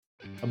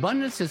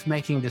Abundance is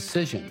making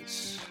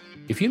decisions.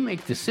 If you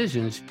make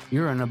decisions,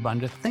 you're an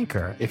abundant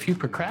thinker. If you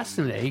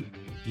procrastinate,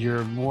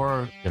 you're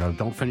more,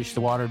 don't finish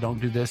the water, don't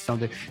do this, don't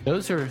do.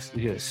 Those are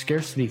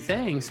scarcity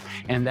things,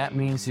 and that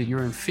means that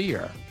you're in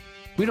fear.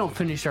 We don't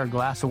finish our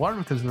glass of water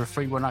because we're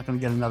afraid we're not going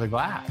to get another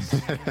glass.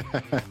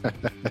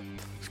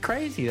 It's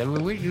crazy. I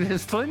mean,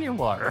 there's plenty of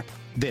water.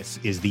 This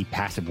is the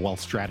Passive Wealth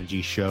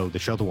Strategy Show, the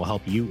show that will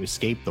help you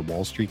escape the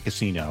Wall Street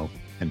casino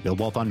and build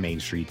wealth on Main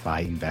Street by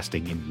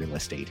investing in real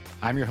estate.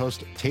 I'm your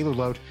host, Taylor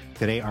Loht.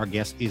 Today, our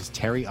guest is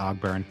Terry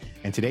Ogburn,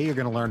 and today you're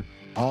going to learn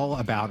all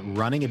about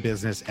running a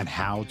business and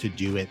how to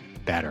do it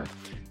better.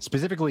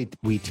 Specifically,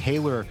 we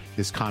tailor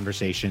this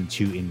conversation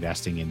to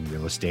investing in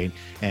real estate.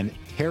 And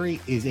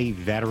Terry is a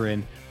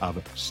veteran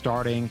of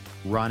starting,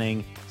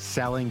 running,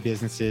 selling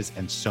businesses,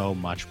 and so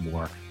much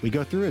more. We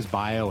go through his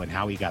bio and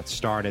how he got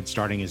started,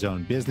 starting his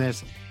own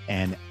business,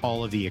 and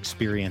all of the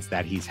experience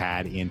that he's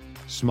had in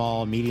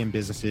small, medium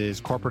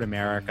businesses, corporate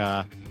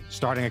America,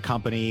 starting a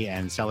company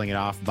and selling it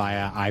off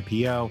via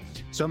IPO.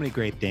 So many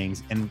great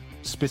things. And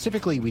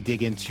specifically, we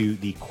dig into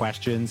the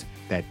questions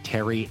that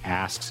Terry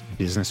asks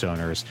business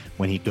owners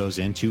when he goes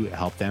in to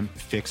help them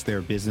fix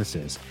their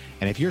businesses.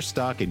 And if you're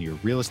stuck in your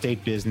real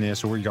estate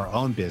business or your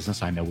own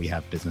business, I know we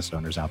have business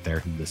owners out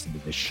there who listen to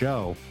this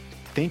show,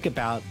 think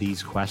about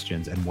these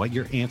questions and what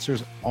your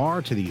answers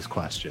are to these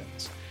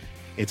questions.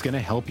 It's going to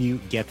help you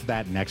get to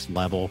that next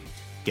level,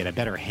 get a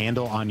better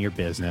handle on your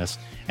business.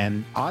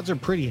 And odds are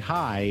pretty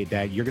high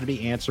that you're going to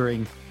be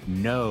answering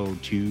no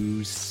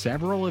to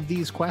several of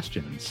these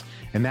questions.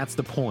 And that's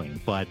the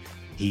point. But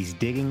he's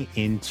digging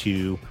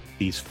into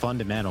these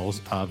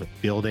fundamentals of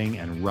building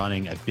and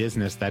running a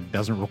business that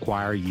doesn't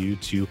require you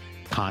to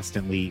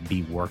constantly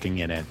be working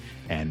in it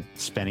and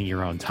spending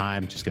your own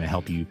time. Just going to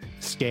help you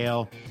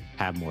scale,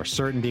 have more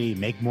certainty,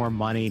 make more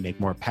money, make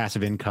more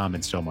passive income,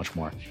 and so much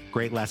more.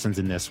 Great lessons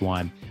in this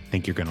one. I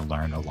think you're going to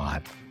learn a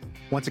lot.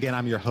 Once again,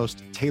 I'm your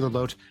host, Taylor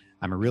Loht.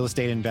 I'm a real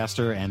estate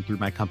investor, and through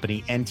my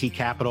company, NT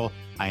Capital,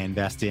 I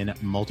invest in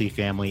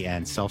multifamily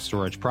and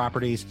self-storage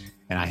properties,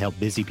 and I help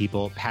busy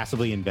people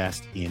passively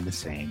invest in the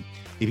same.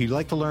 If you'd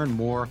like to learn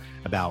more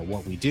about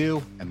what we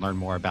do and learn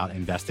more about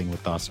investing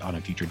with us on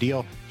a future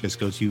deal, just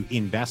go to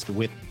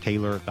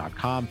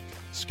investwithtaylor.com,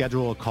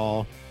 schedule a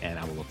call, and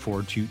I will look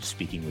forward to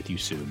speaking with you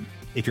soon.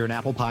 If you're an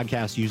Apple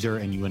Podcast user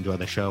and you enjoy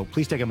the show,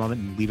 please take a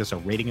moment and leave us a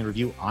rating and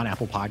review on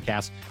Apple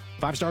Podcasts.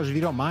 5 stars if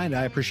you don't mind.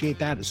 I appreciate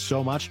that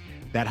so much.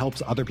 That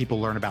helps other people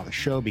learn about the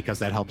show because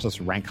that helps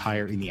us rank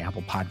higher in the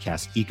Apple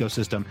Podcast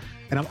ecosystem.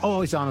 And I'm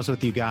always honest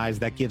with you guys.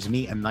 That gives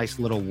me a nice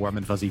little warm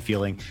and fuzzy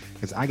feeling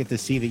because I get to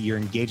see that you're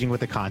engaging with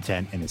the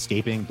content and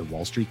escaping the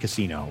Wall Street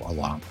casino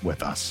along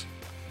with us.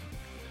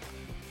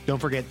 Don't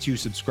forget to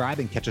subscribe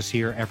and catch us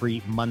here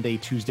every Monday,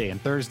 Tuesday,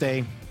 and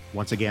Thursday.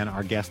 Once again,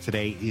 our guest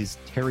today is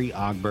Terry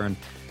Ogburn.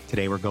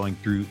 Today, we're going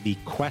through the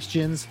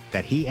questions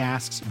that he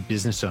asks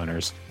business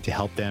owners to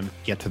help them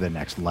get to the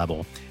next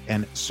level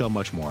and so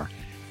much more.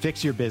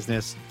 Fix your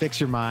business, fix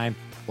your mind,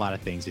 a lot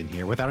of things in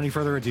here. Without any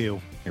further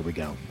ado, here we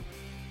go.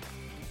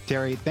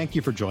 Terry, thank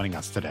you for joining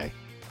us today.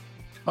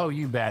 Oh,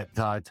 you bet,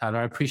 Tyler.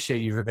 I appreciate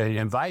you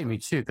inviting me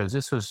too, because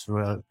this was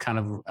kind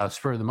of a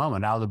spur of the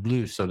moment, out of the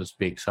blue, so to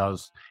speak. So I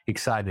was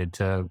excited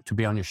to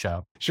be on your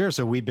show. Sure.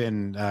 So we've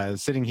been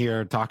sitting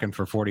here talking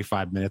for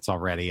 45 minutes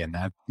already, and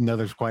I know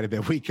there's quite a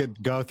bit we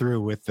could go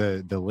through with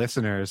the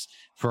listeners.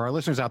 For our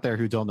listeners out there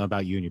who don't know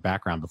about you and your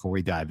background, before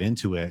we dive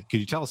into it, could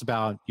you tell us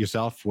about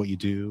yourself, what you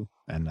do?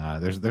 And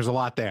there's a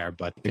lot there,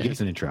 but give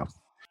us an intro.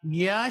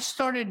 Yeah, I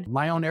started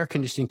my own air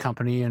conditioning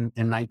company in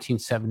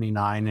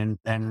 1979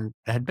 and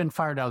had been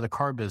fired out of the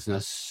car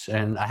business.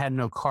 And I had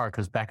no car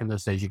because back in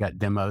those days you got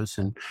demos.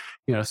 And,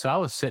 so I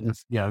was sitting,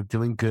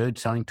 doing good,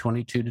 selling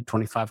 22 to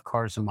 25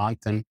 cars a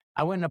month. And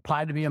I went and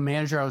applied to be a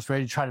manager. I was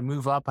ready to try to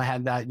move up. I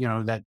had that,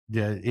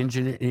 that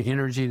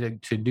energy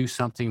to do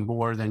something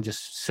more than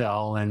just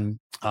sell. And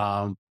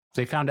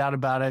they found out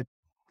about it,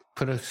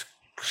 put a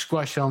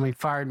squash on me,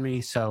 fired me.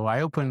 So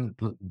I opened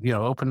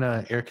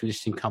an air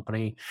conditioning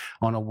company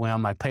on a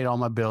whim. I paid all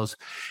my bills,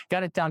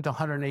 got it down to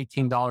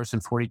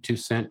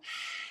 $118.42.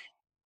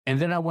 And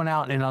then I went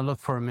out and I looked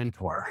for a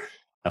mentor.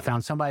 I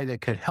found somebody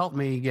that could help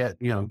me get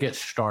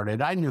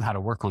started. I knew how to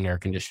work on air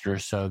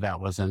conditioners, so that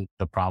wasn't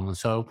the problem.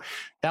 So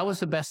that was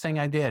the best thing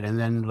I did. And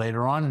then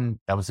later on,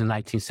 that was in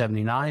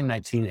 1979,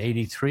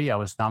 1983, I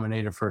was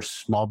nominated for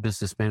Small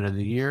Businessman of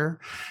the Year.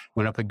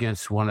 Went up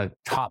against one of the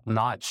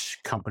top-notch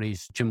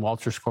companies, Jim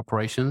Walters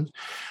Corporation.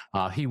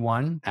 He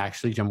won,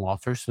 actually, Jim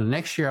Walters. So the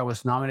next year, I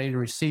was nominated and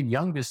received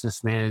Young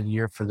Businessman of the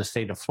Year for the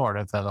state of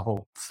Florida, for the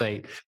whole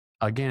state.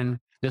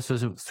 Again, this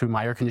was through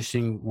my air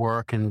conditioning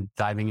work and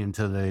diving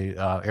into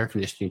the air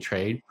conditioning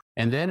trade.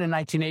 And then in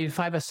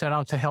 1985, I set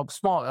out to help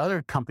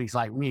other companies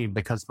like me,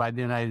 because by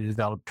then I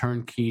developed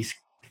turnkey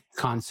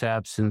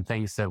concepts and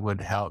things that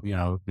would help,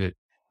 that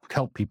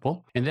help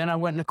people. And then I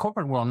went in the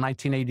corporate world in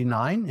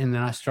 1989, and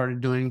then I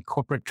started doing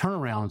corporate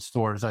turnaround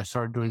stores. I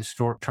started doing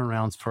store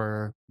turnarounds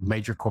for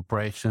major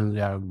corporations,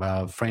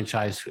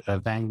 franchise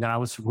thing. Then I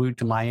was moved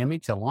to Miami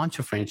to launch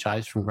a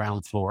franchise from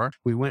ground floor.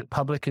 We went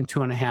public in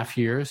 2.5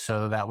 years,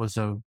 so that was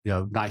a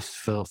nice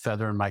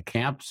feather in my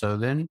camp. So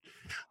then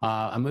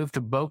I moved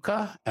to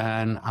Boca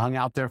and hung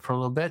out there for a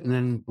little bit, and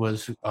then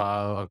was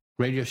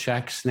Radio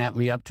Shack snapped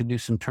me up to do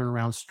some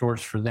turnaround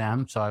stores for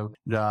them. So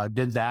I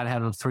did that. I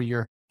had a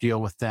 3-year deal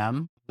with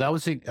them. That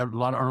was a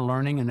lot of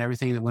learning and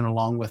everything that went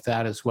along with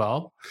that as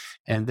well.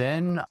 And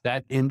then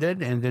that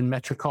ended, and then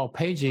Metrocall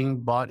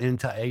Paging bought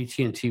into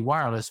AT&T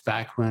Wireless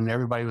back when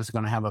everybody was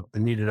going to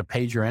needed a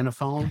pager and a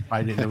phone.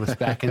 Right? It was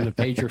back in the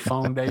pager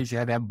phone days. You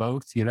had to have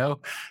both,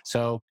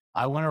 So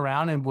I went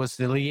around and was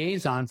the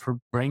liaison for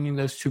bringing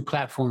those two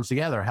platforms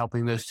together,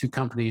 helping those two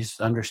companies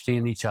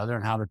understand each other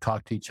and how to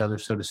talk to each other,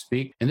 so to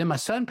speak. And then my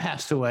son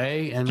passed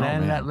away, and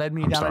that led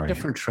me down a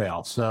different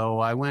trail. So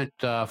I went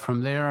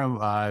from there.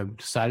 I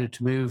decided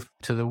to move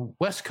to the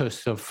west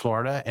coast of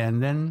Florida,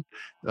 and then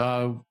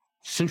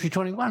Century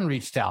 21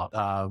 reached out.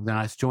 Then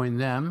I joined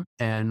them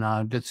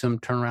and did some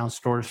turnaround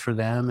stores for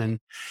them. And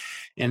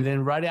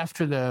then right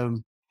after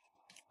the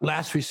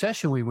last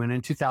recession we went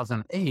in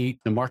 2008,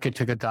 the market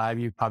took a dive.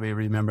 You probably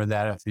remember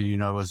that. It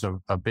was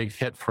a big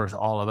hit for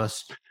all of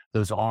us.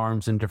 Those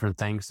arms and different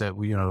things that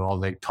all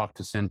they talked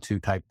us into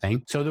type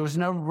thing. So there was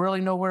really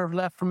nowhere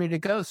left for me to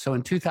go. So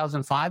in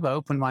 2005, I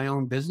opened my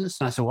own business,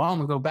 and I said, well, I'm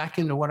gonna go back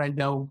into what I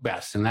know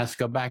best, and that's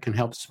go back and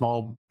help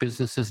small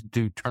businesses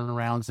do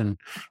turnarounds and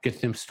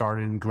get them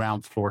started in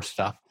ground floor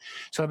stuff.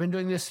 So I've been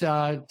doing this,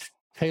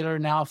 Taylor,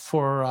 now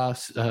for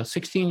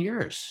 16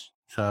 years.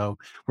 So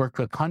worked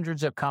with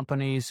hundreds of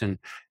companies, and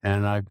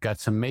I've got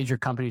some major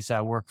companies that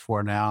I work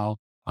for now,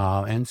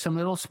 and some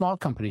little small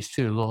companies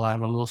too. I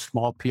have a little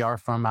small PR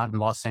firm out in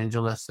Los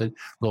Angeles, a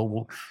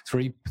little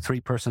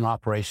three-person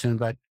operation,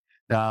 but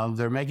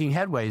they're making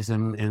headways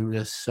in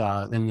this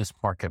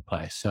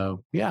marketplace.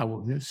 So yeah,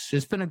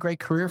 it's been a great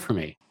career for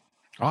me.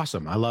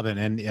 Awesome, I love it,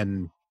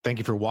 and thank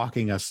you for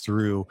walking us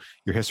through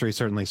your history.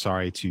 Certainly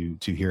sorry to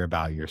hear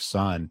about your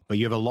son, but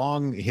you have a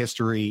long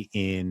history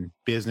in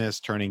business,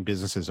 turning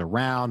businesses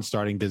around,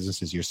 starting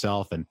businesses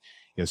yourself, and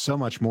so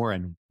much more.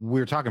 And we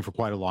were talking for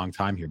quite a long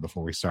time here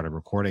before we started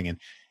recording. And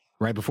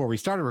right before we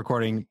started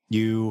recording,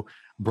 you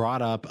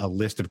brought up a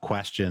list of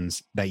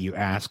questions that you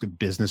ask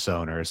business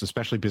owners,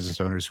 especially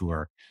business owners who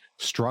are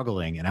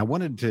struggling. And I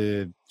wanted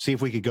to see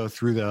if we could go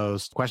through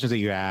those questions that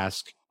you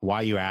ask,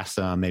 why you ask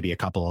them, maybe a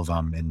couple of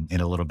them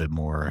in a little bit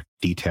more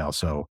detail.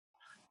 So,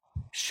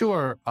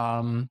 sure.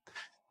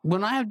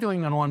 When I am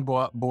doing an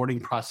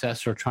onboarding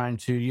process or trying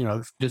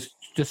to, just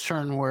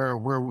discern where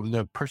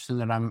the person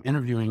that I'm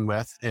interviewing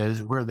with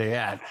is, where they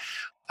at,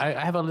 I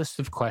have a list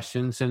of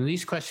questions, and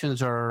these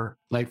questions are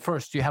like,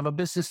 first, do you have a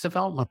business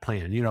development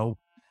plan? You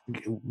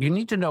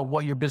need to know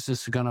what your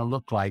business is going to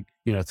look like,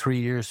 3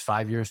 years,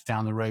 5 years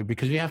down the road,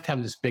 because you have to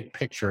have this big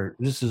picture.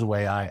 This is the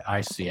way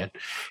I see it.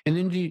 And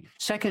then do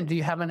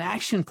you have an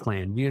action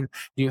plan? Do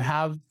you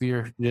have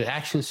the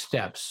action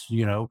steps,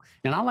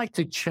 and I like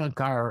to chunk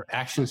our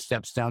action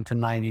steps down to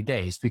 90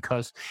 days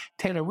because,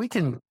 Taylor, we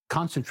can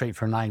concentrate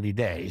for 90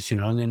 days,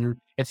 and then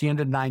at the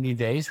end of 90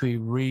 days, we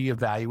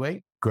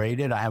reevaluate, grade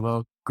it. I have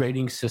a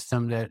grading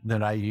system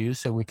that I use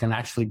so we can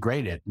actually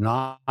grade it,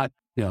 not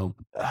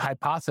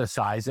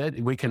hypothesize it.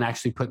 We can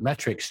actually put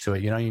metrics to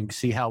it. You can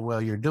see how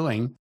well you're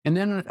doing. And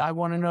then I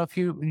want to know if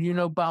you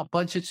know about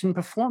budgets and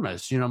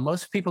performance.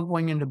 Most people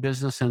going into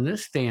business in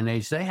this day and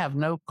age, they have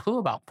no clue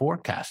about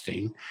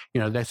forecasting.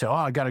 They say, oh,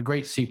 I got a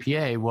great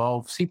CPA.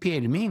 Well,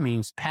 CPA to me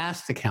means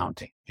past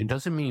accounting. It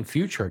doesn't mean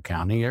future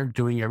accounting. You're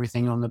doing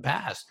everything on the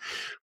past.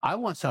 I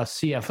want a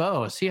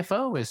CFO. A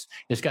CFO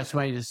is got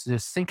somebody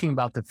that's thinking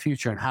about the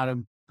future and how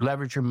to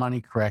leverage your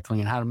money correctly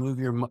and how to move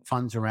your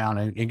funds around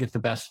and get the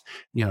best,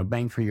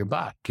 bang for your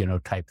buck,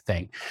 type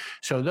thing.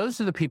 So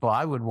those are the people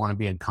I would want to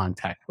be in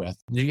contact with.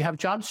 Do you have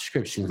job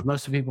descriptions?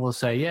 Most of the people will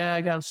say, yeah,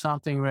 I got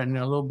something written,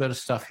 a little bit of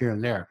stuff here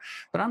and there.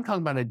 But I'm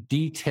talking about a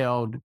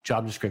detailed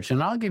job description.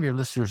 And I'll give your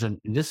listeners, and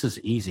this is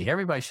easy.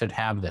 Everybody should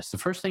have this. The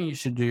first thing you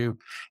should do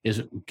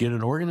is get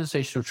an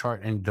organizational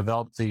chart and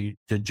develop the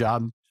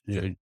job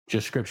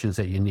descriptions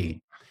that you need.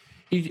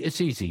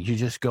 It's easy. You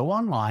just go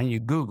online,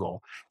 you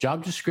Google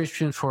job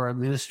description for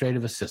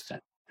administrative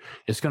assistant.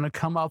 It's going to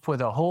come up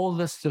with a whole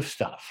list of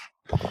stuff.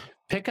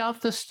 Pick out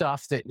the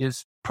stuff that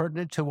is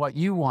pertinent to what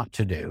you want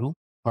to do,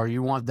 or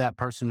you want that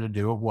person to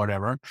do, or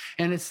whatever.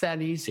 And it's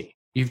that easy.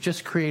 You've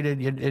just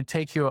created, it'd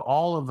take you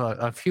all of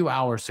a few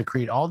hours to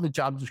create all the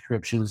job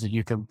descriptions that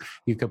you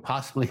could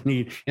possibly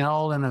need,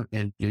 all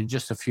in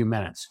just a few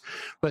minutes.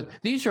 But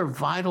these are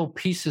vital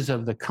pieces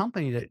of the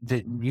company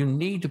that you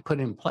need to put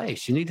in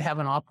place. You need to have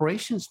an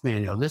operations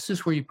manual. This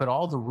is where you put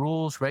all the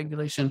rules,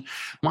 regulation.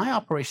 My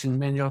operations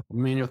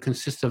manual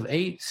consists of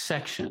 8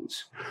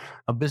 sections.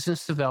 A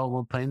business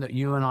development plan that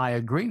you and I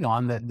agreed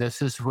on, that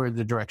this is where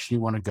the direction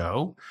you want to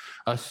go.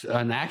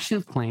 An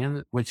action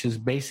plan, which is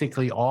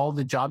basically all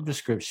the job descriptions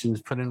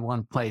descriptions put in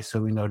one place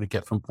so we know to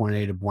get from point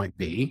A to point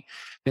B.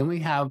 Then we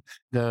have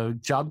the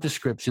job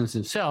descriptions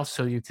themselves,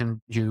 so you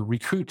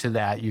recruit to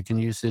that. You can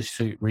use this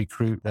to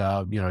recruit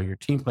your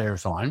team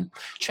players on.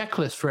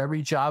 Checklist for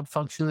every job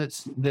function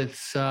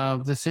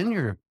that's in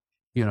your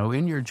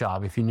in your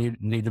job. If you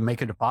need to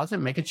make a deposit,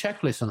 make a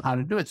checklist on how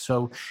to do it.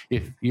 So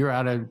if you're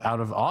out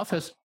of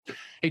office,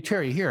 hey,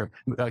 Terry, here,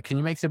 can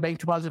you make the bank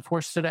deposit for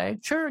us today?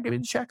 Sure, give me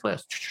the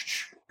checklist.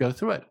 Go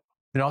through it.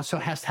 It also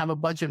has to have a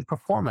budget and pro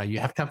forma. You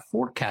have to have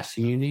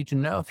forecasting. You need to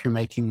know if you're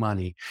making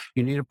money.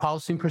 You need a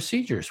policy and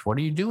procedures. What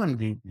are you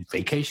doing?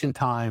 Vacation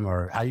time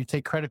or how you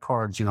take credit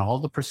cards, all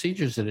the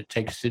procedures that it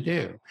takes to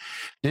do.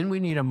 Then we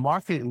need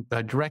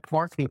a direct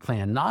marketing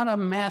plan, not a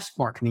mass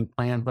marketing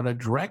plan, but a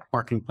direct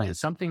marketing plan,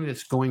 something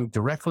that's going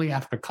directly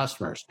after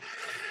customers.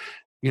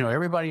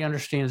 Everybody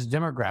understands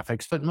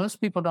demographics, but most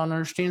people don't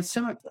understand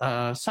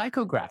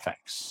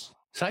psychographics.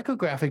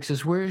 Psychographics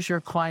is, where is your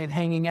client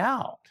hanging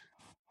out?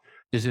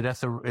 Is it at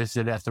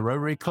the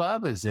Rotary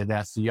Club? Is it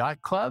at the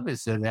Yacht Club?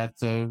 Is it at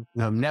the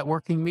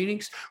networking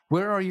meetings?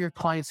 Where are your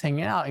clients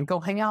hanging out? And go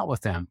hang out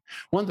with them.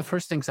 One of the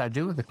first things I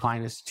do with the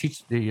client is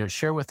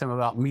share with them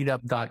about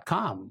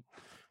meetup.com.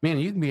 Man,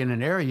 you can be in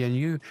an area and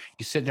you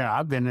sit there.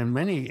 I've been in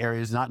many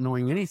areas not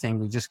knowing anything.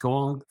 We just go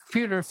on the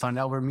computer, find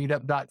out where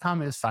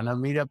meetup.com is, find out a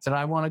meetup that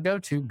I want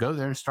to go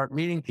there and start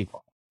meeting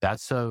people.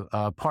 That's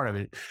a part of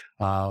it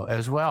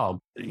as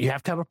well. You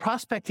have to have a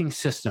prospecting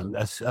system.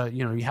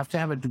 You have to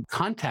have a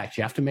contact.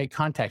 You have to make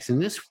contacts. In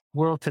this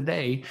world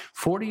today,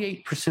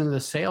 48% of the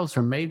sales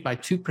are made by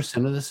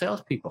 2% of the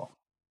salespeople.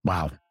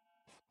 Wow.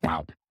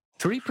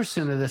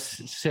 3% of the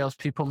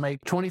salespeople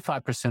make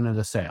 25% of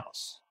the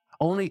sales.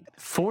 Only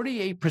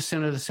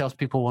 48% of the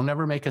salespeople will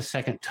never make a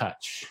second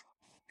touch.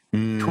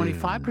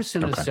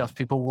 25% of the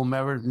salespeople will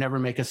never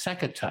make a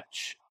second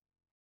touch.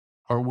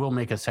 Or will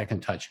make a second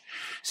touch.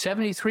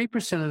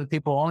 73% of the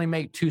people only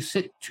make two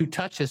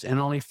touches, and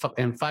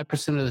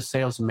 5% of the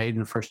sales are made in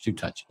the first 2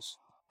 touches.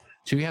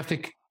 So you have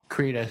to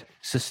create a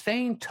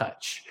sustained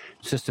touch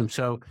system.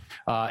 So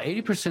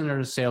 80% of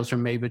the sales are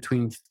made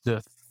between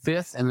the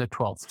 5th and the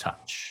 12th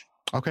touch.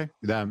 Okay,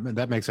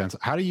 that makes sense.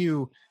 How do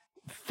you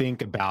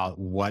think about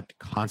what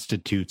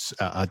constitutes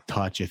a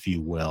touch, if you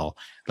will?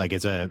 Like,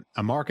 it's a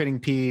marketing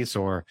piece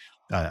or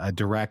a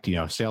direct,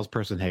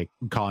 salesperson, hey,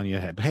 calling you,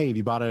 hey, have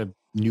you bought a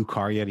new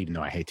car yet? Even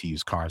though I hate to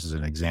use cars as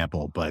an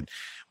example, but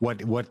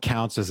what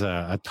counts as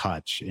a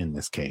touch in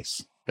this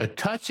case? A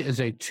touch is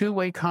a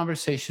two-way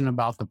conversation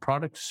about the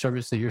product or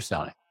service that you're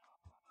selling.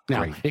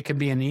 Now, It could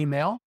be an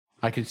email.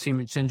 I could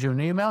send you an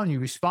email and you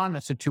respond.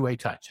 That's a two-way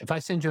touch. If I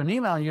send you an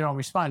email and you don't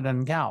respond, it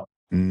doesn't count.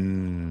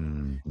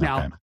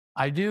 Now,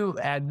 I do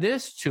add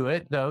this to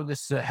it, though.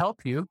 This is to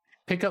help you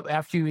pick up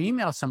after you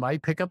email somebody,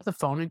 pick up the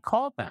phone and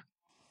call them.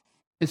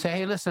 And say,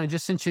 hey, listen, I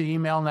just sent you an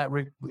email and that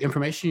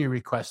information you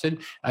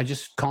requested. I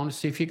just calling to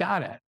see if you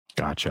got it.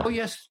 Gotcha. Oh,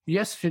 yes,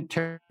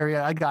 Terry,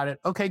 I got it.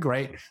 Okay,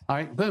 great. All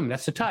right, boom,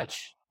 that's a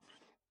touch.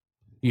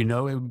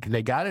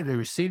 They got it, they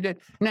received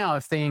it. Now,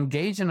 if they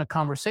engage in a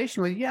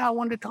conversation with you, I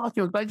wanted to talk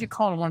to you. I'm glad you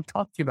called. I want to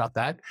talk to you about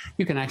that.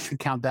 You can actually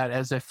count that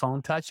as a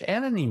phone touch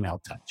and an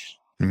email touch.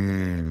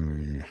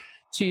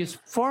 See, it's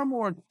far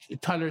more,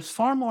 Tyler, it's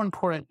far more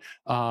important,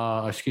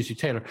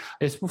 Taylor,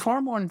 it's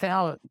far more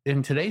now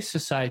in today's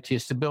society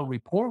is to build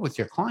rapport with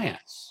your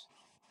clients.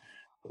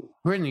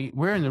 We're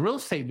in the real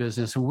estate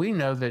business, and we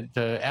know that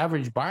the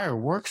average buyer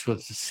works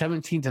with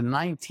 17 to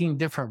 19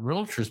 different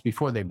realtors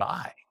before they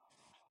buy.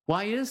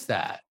 Why is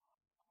that?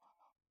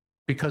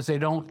 Because they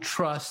don't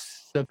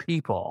trust the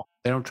people.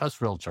 They don't trust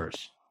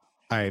realtors.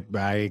 I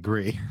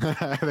agree.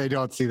 They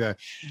don't see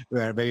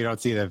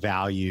the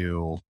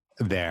value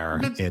there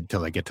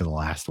until they get to the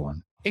last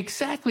one.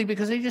 Exactly,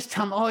 because they just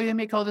tell them, they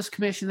make all this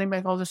commission, they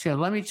make all this.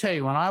 Let me tell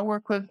you, when I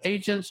work with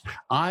agents,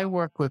 I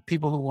work with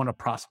people who want to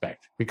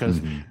prospect,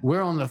 because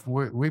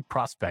we're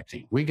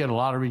prospecting. We get a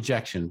lot of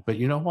rejection, but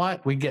you know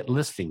what? We get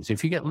listings.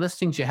 If you get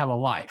listings, you have a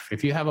life.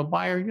 If you have a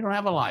buyer, you don't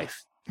have a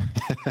life.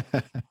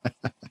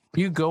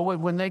 You go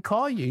when they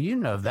call you. You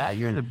know that.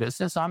 You're in the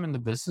business. I'm in the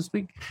business.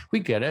 We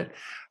get it.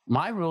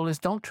 My rule is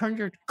don't turn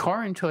your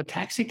car into a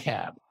taxi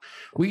cab.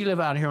 We live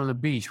out here on the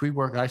beach.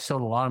 I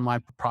sold a lot of my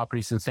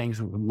properties and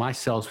things, my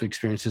sales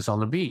experiences on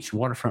the beach,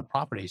 waterfront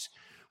properties.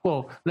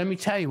 Well, let me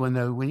tell you,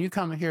 when you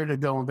come here to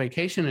go on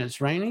vacation and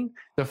it's raining,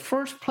 the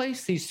first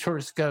place these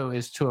tourists go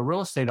is to a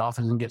real estate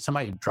office and get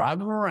somebody to drive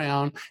them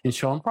around and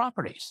show them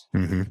properties.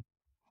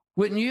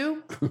 Wouldn't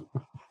you?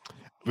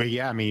 But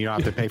yeah, you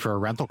don't have to pay for a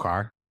rental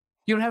car.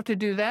 You don't have to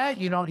do that.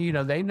 You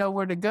don't, they know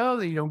where to go.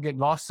 You don't get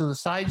lost in the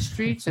side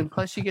streets. And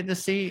plus you get to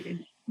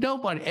see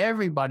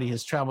everybody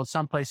has traveled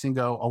someplace and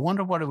go, I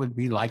wonder what it would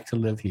be like to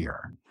live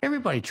here.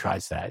 Everybody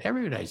tries that.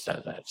 Everybody does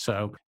that.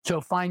 So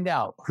find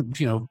out,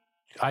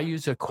 I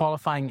use a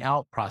qualifying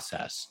out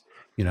process.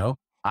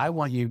 I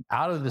want you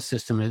out of the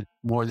system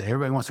more than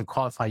everybody wants to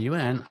qualify you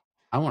in.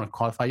 I want to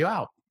qualify you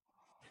out.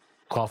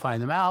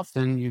 Qualifying them out,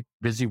 then you're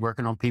busy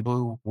working on people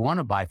who want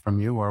to buy from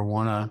you or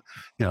want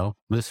to,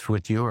 list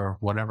with you or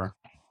whatever.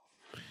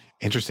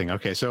 Interesting.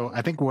 Okay. So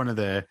I think one of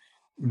the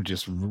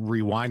just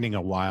rewinding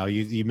a while,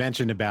 you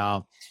mentioned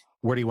about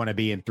where do you want to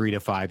be in 3 to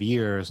 5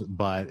 years,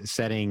 but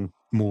setting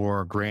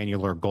more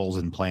granular goals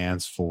and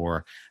plans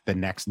for the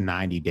next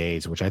 90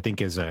 days, which I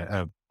think is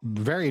a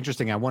very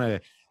interesting. I want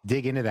to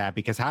dig into that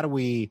because how do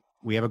we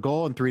have a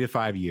goal in 3 to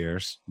 5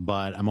 years,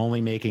 but I'm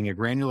only making a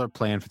granular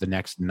plan for the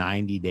next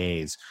 90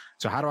 days.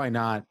 So how do I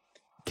not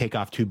take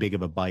off too big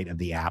of a bite of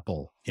the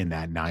apple in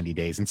that 90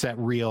 days and set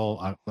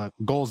real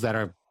goals that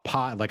are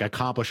like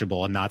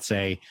accomplishable and not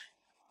say,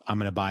 I'm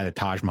going to buy the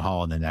Taj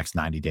Mahal in the next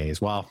 90 days.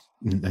 Well,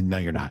 no,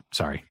 you're not.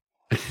 Sorry.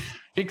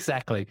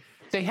 Exactly.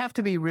 They have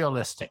to be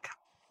realistic,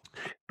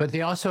 but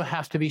they also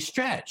have to be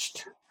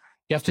stretched.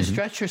 You have to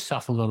stretch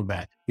yourself a little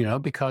bit,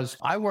 because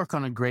I work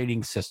on a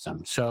grading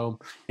system. So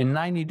in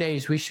 90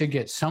 days, we should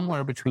get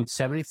somewhere between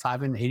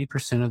 75 and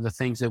 80% of the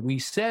things that we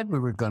said we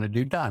were going to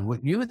do done.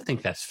 You would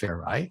think that's fair,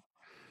 right?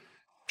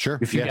 Sure.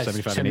 If you get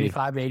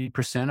 75,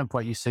 80% of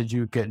what you said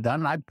you would get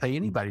done, I'd pay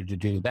anybody to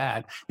do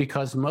that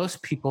because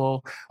most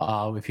people,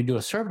 if you do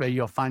a survey,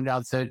 you'll find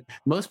out that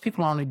most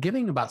people are only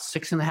giving about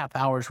 6.5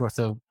 hours worth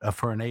of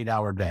for an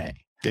 8-hour day.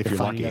 If you're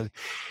lucky.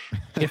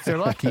 If they're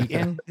lucky.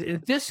 And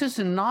this is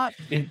not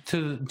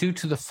due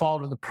to the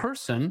fault of the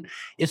person.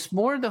 It's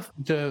more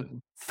the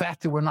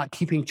fact that we're not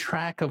keeping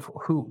track of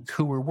who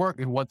we're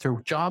working, what their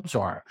jobs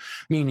are.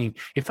 Meaning,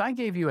 if I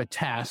gave you a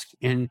task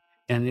and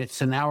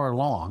it's an hour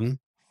long,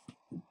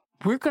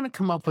 we're going to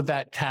come up with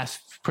that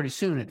task pretty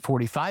soon at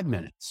 45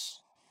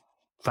 minutes.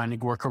 Finding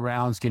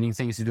workarounds, getting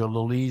things to do a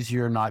little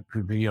easier, not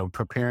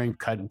preparing,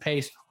 cut and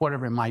paste,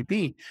 whatever it might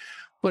be.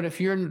 But if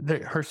you're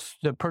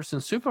the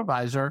person's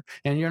supervisor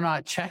and you're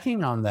not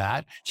checking on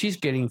that, she's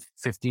getting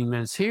 15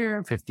 minutes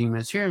here, 15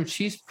 minutes here, and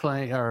she's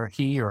playing, or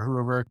he or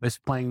whoever is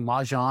playing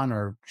Mahjong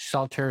or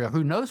solitaire, or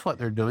who knows what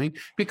they're doing,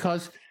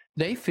 because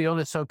they feel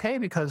it's okay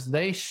because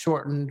they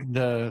shortened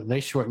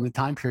the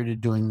time period of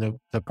doing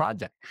the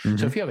project. Mm-hmm.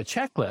 So if you have a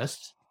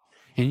checklist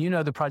and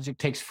the project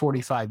takes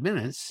 45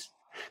 minutes,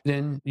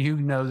 then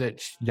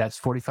that's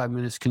 45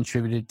 minutes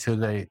contributed to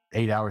the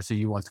 8 hours that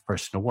you want the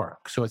person to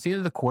work. So at the end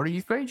of the quarter,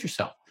 you grade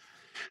yourself.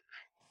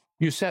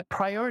 You set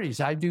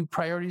priorities. I do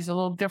priorities a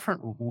little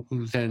different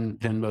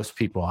than most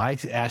people. I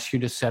ask you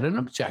to set an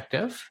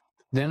objective.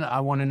 Then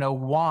I want to know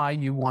why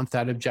you want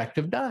that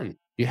objective done.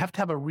 You have to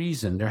have a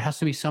reason. There has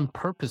to be some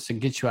purpose that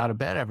gets you out of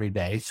bed every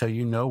day so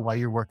you know why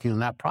you're working on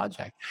that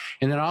project.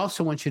 And then I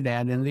also want you to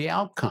add in the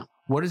outcome.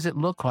 What does it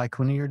look like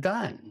when you're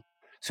done?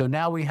 So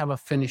now we have a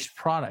finished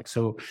product.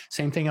 So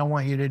same thing I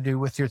want you to do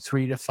with your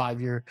 3 to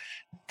 5 year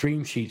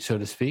dream sheet, so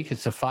to speak.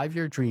 It's a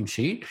 5-year dream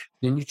sheet.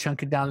 Then you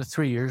chunk it down to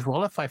 3 years.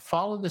 Well, if I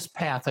follow this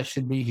path, I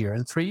should be here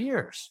in 3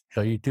 years.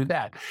 So you do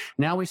that.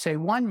 Now we say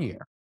 1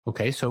 year.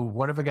 Okay, so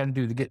what have I got to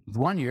do to get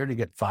 1 year to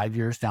get 5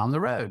 years down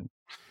the road?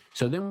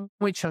 So then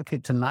we chunk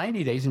it to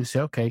 90 days and say,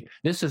 okay,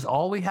 this is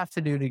all we have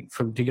to do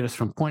to get us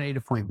from point A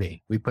to point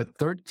B. We put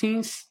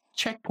 13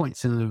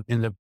 checkpoints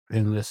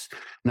in this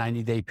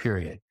 90-day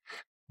period.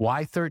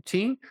 Why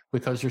 13?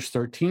 Because there's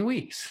 13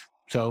 weeks.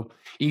 So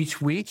each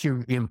week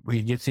you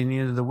get to the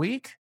end of the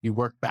week, you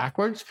work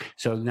backwards.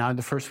 So now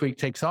the first week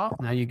takes off.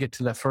 Now you get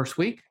to the first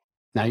week.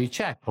 Now you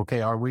check,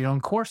 okay, are we on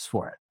course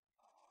for it?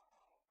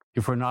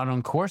 If we're not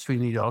on course, we're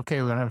going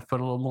to have to put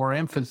a little more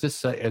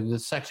emphasis in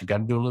this section. Got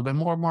to do a little bit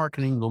more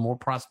marketing, a little more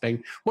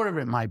prospecting, whatever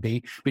it might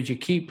be. But you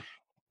keep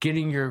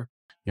getting your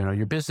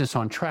business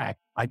on track.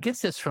 I get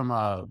this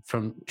from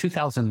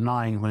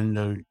 2009 when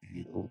the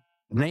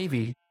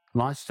Navy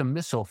launched a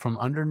missile from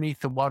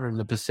underneath the water in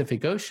the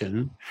Pacific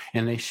Ocean,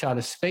 and they shot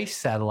a space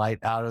satellite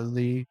out of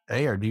the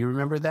air. Do you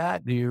remember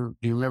that? Do you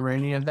remember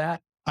any of that?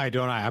 I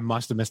don't. I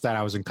must have missed that.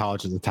 I was in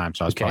college at the time,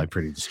 so I was probably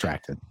pretty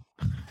distracted.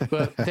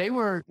 But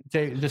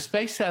the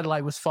space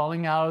satellite was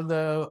falling out of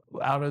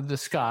the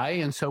sky,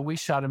 and so we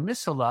shot a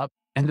missile up,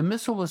 and the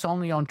missile was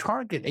only on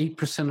target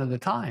 8% of the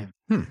time.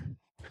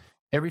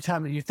 Every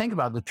time that you think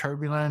about the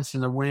turbulence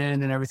and the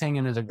wind and everything,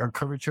 and the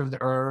curvature of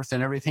the Earth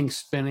and everything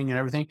spinning and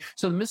everything,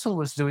 so the missile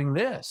was doing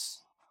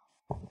this.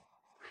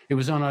 It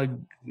was on a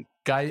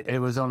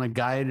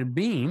guided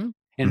beam,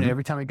 and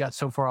every time it got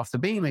so far off the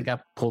beam, it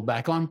got pulled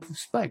back on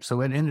spec.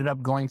 So it ended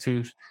up going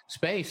through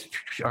space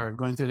or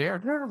going through the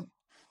air.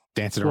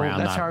 Dancing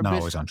around, not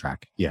always on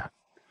track. Yeah.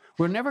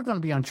 We're never going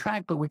to be on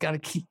track, but we got to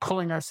keep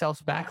pulling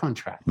ourselves back on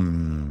track.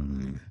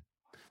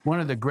 One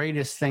of the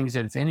greatest things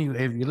that if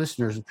your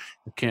listeners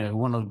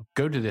want to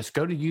go to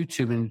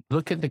YouTube and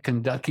look at the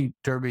Kentucky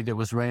Derby that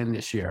was ran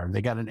this year.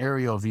 They got an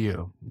aerial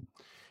view,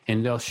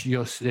 and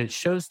it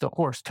shows the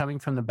horse coming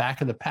from the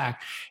back of the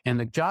pack, and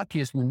the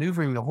jockey is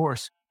maneuvering the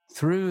horse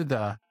through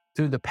the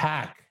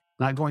pack,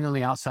 not going on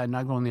the outside,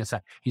 not going on the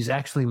inside. He's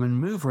actually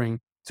maneuvering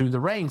through the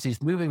reins.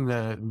 He's moving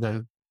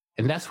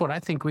and that's what I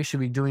think we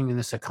should be doing in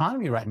this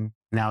economy right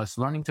now, is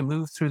learning to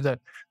move through the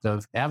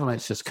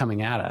avalanche that's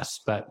coming at us.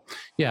 But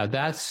yeah,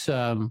 that's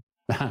a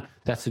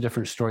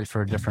different story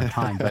for a different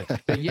time.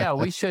 But yeah,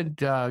 we should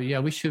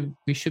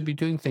be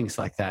doing things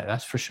like that.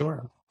 That's for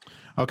sure.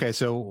 Okay,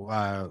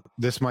 so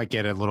this might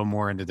get a little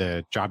more into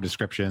the job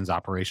descriptions,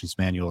 operations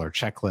manual, or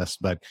checklist.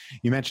 But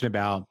you mentioned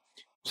about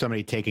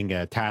somebody taking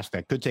a task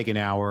that could take an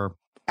hour,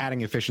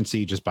 adding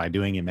efficiency just by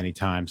doing it many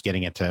times,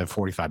 getting it to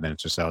 45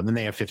 minutes or so. And then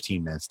they have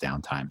 15 minutes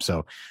downtime.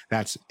 So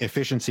that's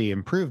efficiency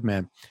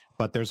improvement.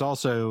 But there's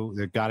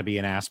got to be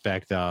an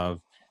aspect of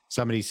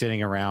somebody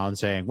sitting around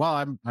saying,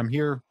 well, I'm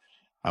here.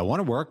 I want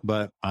to work,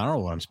 but I don't know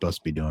what I'm supposed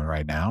to be doing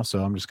right now.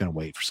 So I'm just going to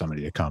wait for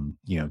somebody to come,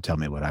 tell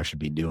me what I should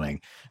be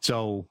doing.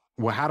 So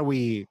how do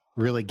we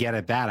really get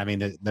at that? I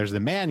mean, there's the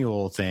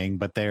manual thing,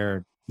 but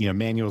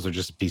manuals are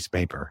just a piece of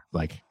paper.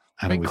 Like,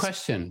 great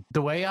question.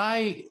 The way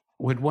I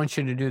would want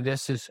you to do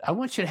this is I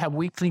want you to have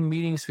weekly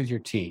meetings with your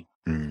team.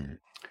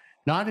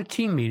 Not a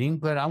team meeting,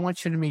 but I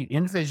want you to meet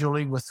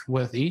individually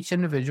with each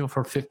individual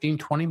for 15,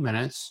 20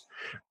 minutes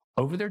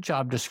over their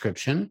job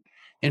description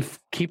and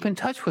keep in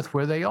touch with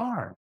where they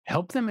are.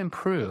 Help them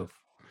improve.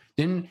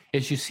 Then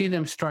as you see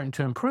them starting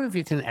to improve,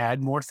 you can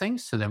add more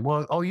things to them.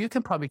 Well, you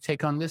can probably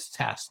take on this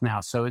task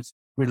now. So it's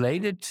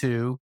related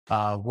to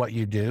what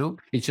you do.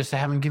 It's just I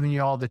haven't given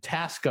you all the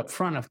task up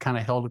front. I've kind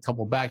of held a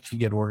couple back to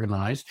get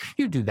organized.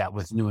 You do that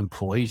with new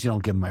employees. You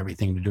don't give them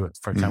everything to do it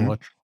for example.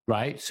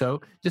 Right.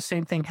 So the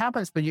same thing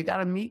happens, but you got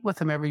to meet with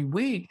them every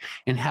week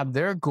and have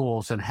their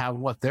goals and have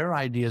what their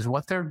ideas,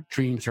 what their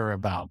dreams are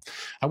about.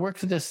 I worked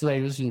for this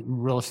lady's in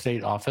real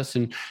estate office.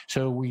 And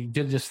so we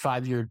did this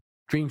 5-year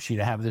dream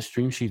sheet. I have this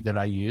dream sheet that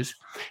I use.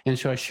 And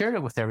so I shared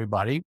it with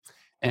everybody.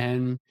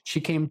 And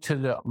she came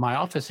to my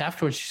office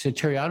afterwards. She said,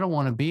 Terry, I don't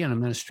want to be an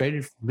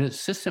administrative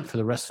assistant for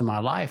the rest of my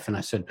life. And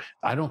I said,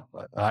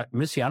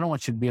 Missy, I don't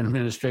want you to be an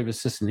administrative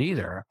assistant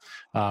either.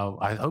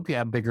 I hope you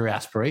have bigger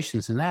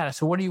aspirations than that. I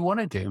said, what do you want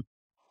to do?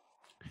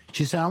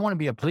 She said, I want to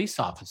be a police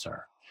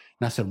officer.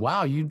 And I said,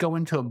 wow, you'd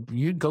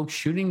go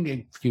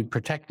shooting, you'd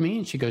protect me?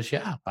 And she goes,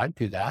 yeah, I'd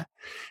do that.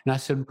 And I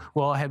said,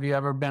 well, have you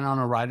ever been on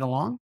a ride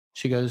along?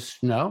 She goes,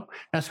 no. And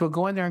I said, well,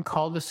 go in there and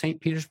call the St.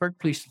 Petersburg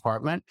Police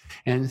Department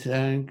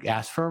and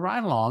ask for a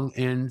ride along,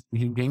 and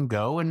you can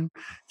go and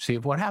see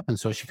what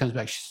happens. So she comes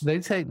back.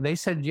 They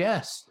said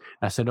yes.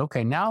 I said,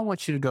 okay, now I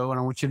want you to go and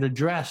I want you to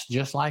dress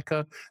just like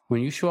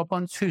when you show up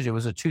on Tuesday. It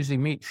was a Tuesday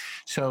meet.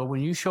 So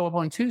when you show up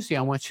on Tuesday,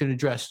 I want you to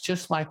dress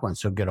just like one.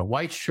 So get a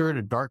white shirt,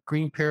 a dark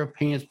green pair of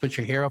pants, put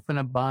your hair up in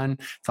a bun,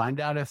 find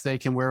out if they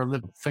can wear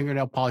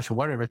fingernail polish or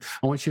whatever.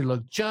 I want you to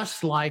look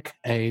just like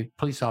a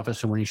police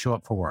officer when you show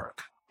up for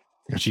work.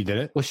 She did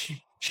it? Well,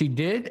 she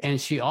did.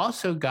 And she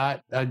also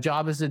got a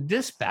job as a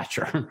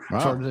dispatcher.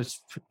 Wow.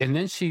 And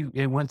then she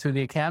went through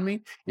the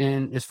academy.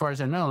 And as far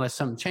as I know, unless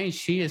something changed,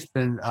 she has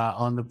been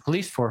on the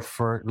police force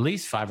for at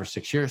least 5 or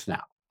 6 years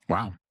now.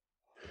 Wow.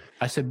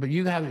 I said, but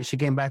she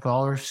came back with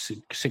all her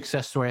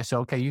success story. I said,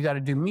 okay, you got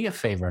to do me a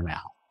favor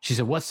now. She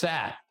said, what's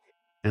that?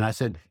 And I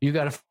said, you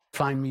got to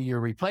find me your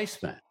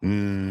replacement.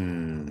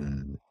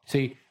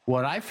 See,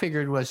 what I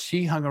figured was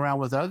she hung around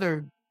with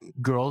other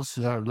girls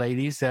or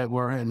ladies that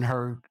were in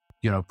her,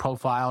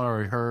 profile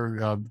or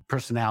her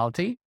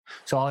personality.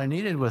 So all I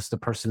needed was the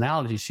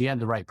personality. She had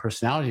the right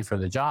personality for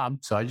the job.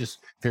 So I just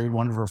figured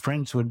one of her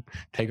friends would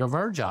take over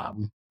her job.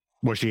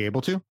 Was she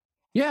able to?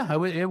 Yeah,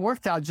 it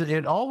worked out.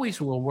 It always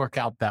will work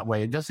out that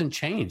way. It doesn't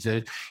change.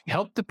 It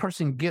help the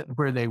person get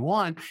where they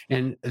want,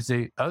 and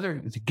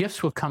the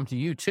gifts will come to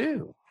you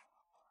too.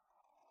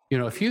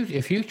 If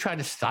you try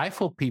to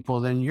stifle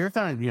people, then you're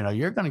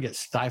gonna get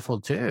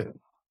stifled too.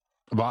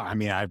 Well, I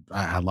mean,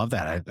 I love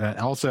that.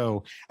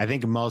 I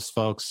think most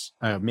folks,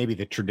 maybe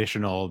the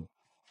traditional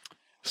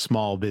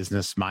small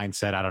business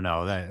mindset, I don't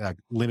know, that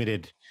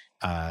limited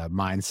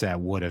mindset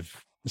would have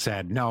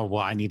said, no,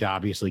 well, I need to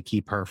obviously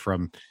keep her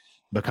from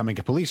becoming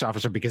a police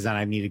officer because then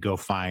I need to go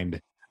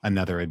find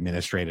another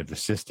administrative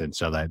assistant.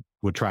 So that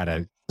would try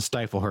to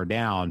stifle her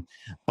down.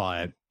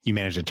 But you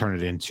managed to turn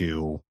it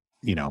into,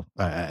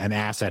 an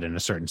asset in a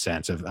certain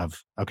sense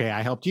of okay,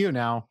 I helped you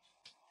now.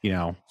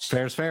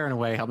 Fair's fair in a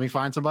way. Help me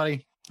find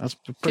somebody. That's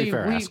pretty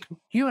fair ask.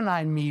 You and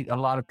I meet a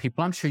lot of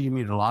people. I'm sure you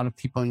meet a lot of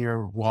people in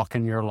your walk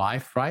in your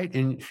life, right?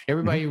 And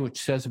everybody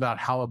which says about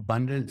how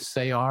abundant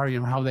they are,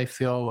 how they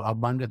feel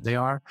abundant they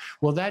are.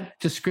 Well, that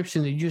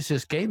description that you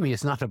just gave me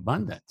is not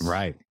abundance.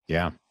 Right.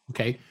 Yeah.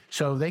 Okay.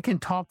 So they can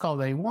talk all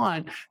they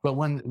want, but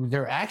when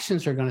their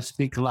actions are going to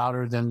speak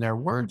louder than their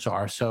words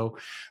are. So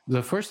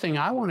the first thing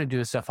I want to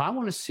do is if I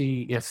want to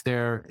see if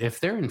they're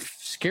in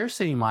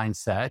scarcity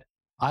mindset,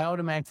 I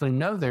automatically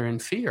know they're in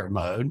fear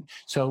mode.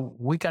 So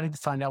we got to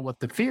find out what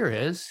the fear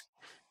is,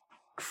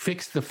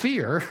 fix the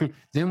fear,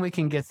 then we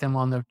can get them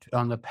on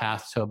the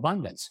path to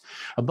abundance.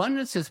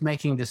 Abundance is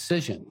making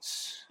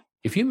decisions.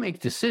 If you make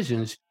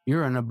decisions,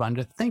 you're an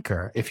abundant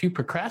thinker. If you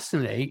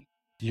procrastinate,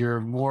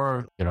 you're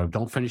more,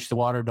 don't finish the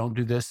water, don't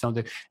do this, don't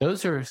do.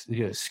 Those are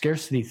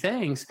scarcity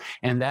things,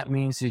 and that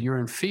means that you're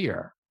in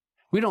fear.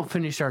 We don't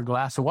finish our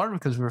glass of water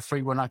because we're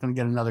afraid we're not going to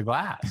get another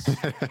glass.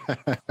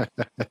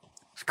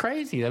 It's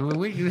crazy. I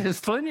mean, there's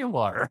plenty of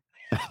water.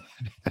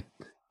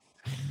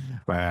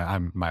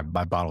 My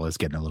bottle is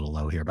getting a little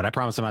low here, but I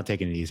promise I'm not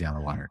taking it easy on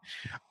the water.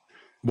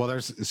 Well,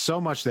 there's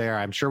so much there.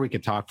 I'm sure we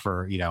could talk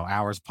for,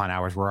 hours upon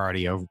hours. We're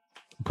already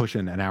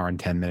pushing an hour and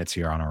 10 minutes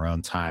here on our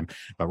own time.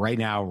 But right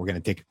now, we're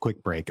going to take a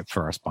quick break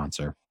for our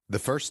sponsor. The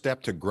first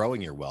step to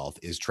growing your wealth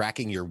is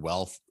tracking your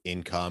wealth,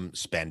 income,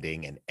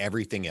 spending, and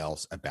everything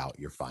else about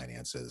your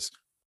finances.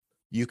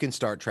 You can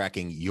start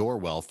tracking your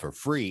wealth for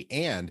free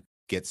and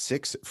get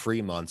 6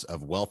 free months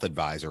of wealth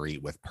advisory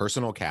with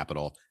Personal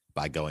Capital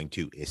by going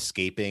to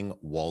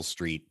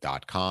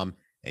escapingwallstreet.com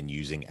and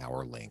using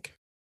our link.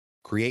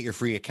 Create your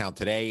free account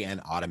today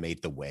and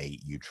automate the way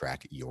you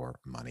track your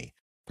money.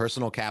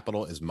 Personal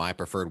Capital is my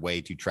preferred way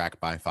to track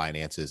my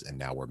finances, and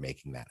now we're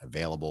making that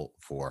available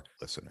for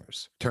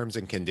listeners. Terms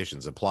and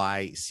conditions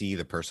apply. See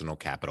the Personal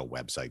Capital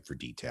website for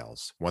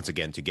details. Once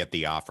again, to get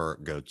the offer,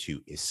 go to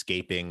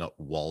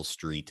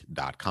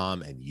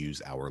escapingwallstreet.com and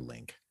use our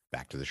link.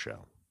 Back to the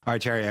show. All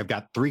right, Terry, I've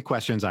got 3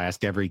 questions I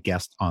ask every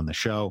guest on the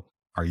show.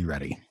 Are you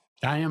ready?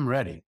 I am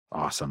ready.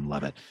 Awesome.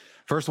 Love it.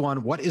 First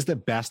one, what is the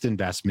best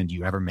investment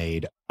you ever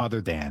made other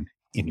than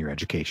in your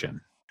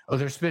education? Oh,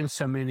 there's been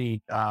so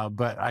many,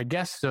 but I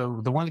guess the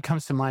one that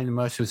comes to mind the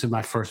most was in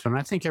my first one.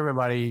 I think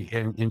everybody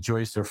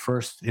enjoys their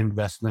first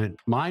investment.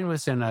 Mine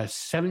was in a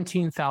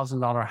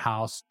 $17,000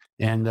 house,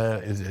 and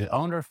the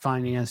owner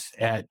financed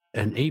at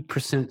an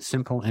 8%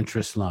 simple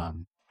interest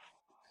loan.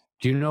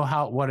 Do you know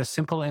what a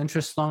simple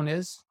interest loan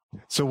is?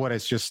 So what,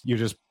 you're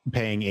just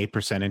paying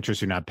 8%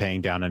 interest. You're not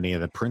paying down any of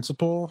the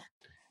principal?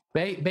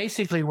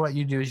 Basically, what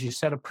you do is you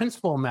set a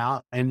principal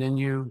amount, and then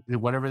you're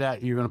going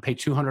to pay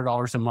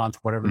 $200 a month,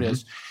 whatever it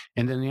is.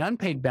 And then the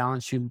unpaid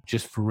balance,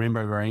 just for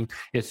remembering,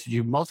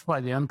 you multiply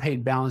the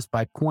unpaid balance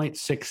by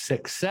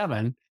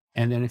 0.667.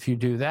 And then if you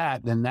do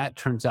that, then that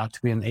turns out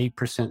to be an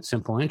 8%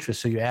 simple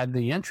interest. So you add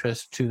the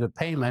interest to the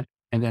payment,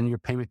 and then your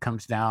payment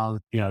comes down,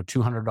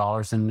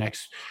 $200. And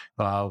next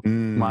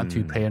month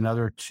you pay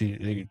another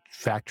to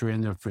factor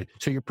in the free.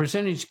 So your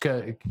percentage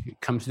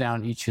comes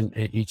down each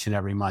and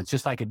every month,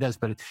 just like it does.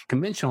 But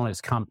conventional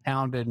is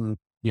compounded and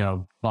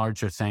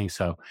larger things.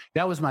 So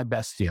that was my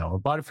best deal. I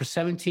bought it for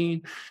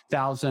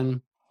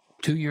 $17,000.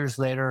 2 years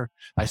later,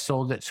 I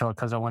sold it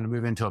because I wanted to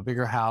move into a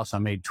bigger house. I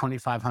made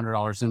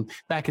 $2,500. And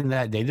back in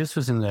that day, this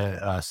was in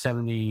the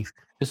 70.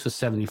 This was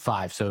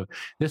 75. So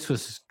this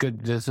was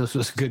good. This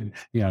was good.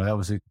 That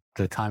was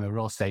the time of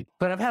real estate.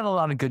 But I've had a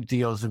lot of good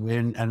deals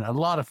and a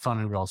lot of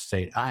fun in real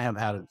estate. I have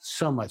had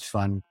so much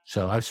fun.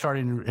 So I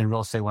started in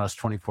real estate when I was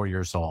 24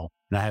 years old.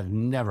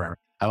 And I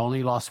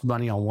only lost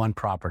money on one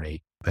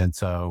property. And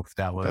so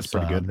that's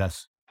pretty good.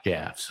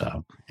 Yeah.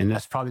 So, and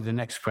that's probably the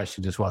next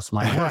question as well. It's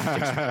my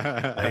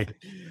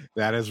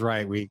That is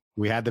right. We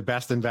had the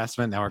best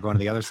investment. Now we're going to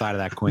the other side of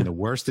that coin, the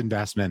worst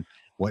investment.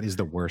 What is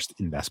the worst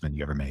investment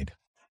you ever made?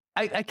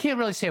 I can't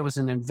really say it was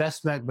an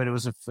investment, but it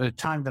was a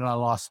time that I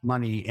lost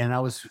money. And I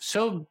was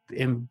so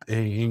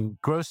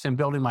engrossed in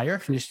building my air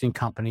conditioning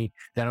company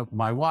that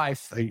my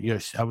wife,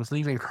 I was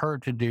leaving her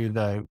to do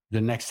the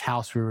next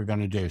house we were going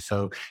to do.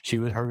 So she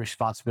was her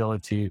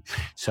responsibility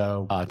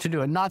to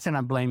do it. Not that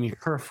I'm blaming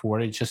her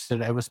for it. It's just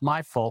that it was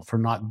my fault for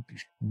not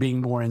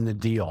being more in the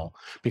deal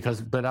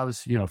but I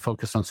was,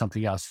 focused on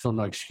something else. Still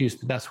no excuse,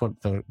 but that's what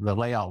the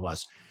layout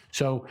was.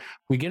 So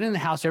we get in the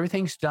house,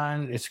 everything's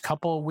done. It's a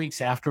couple of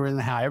weeks after we're in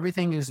the house.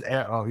 Everything is,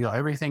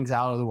 everything's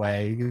out of the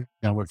way.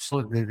 We're still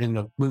in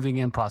the moving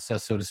in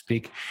process, so to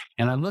speak.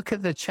 And I look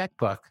at the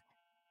checkbook,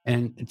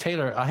 and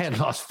Taylor, I had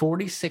lost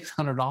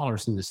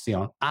 $4,600 in this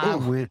deal. I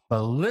went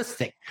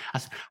ballistic. I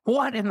said,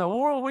 "What in the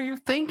world were you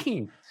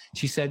thinking?"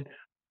 She said,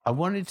 I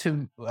wanted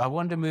to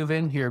move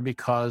in here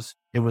because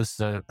it was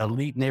the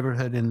elite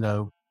neighborhood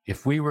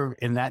if we were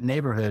in that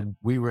neighborhood,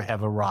 we would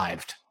have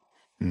arrived.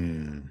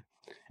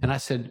 And I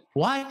said,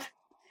 "What?"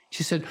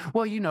 She said,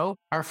 "Well,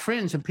 our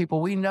friends and people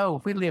we know,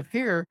 if we live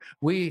here,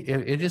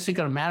 it isn't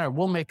going to matter.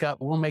 We'll make up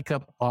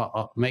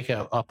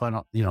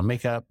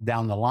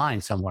down the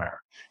line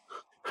somewhere."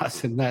 I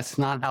said, "That's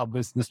not how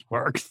business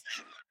works.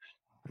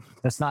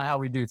 That's not how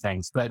we do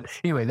things." But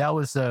anyway, that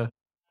was the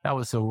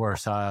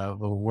worst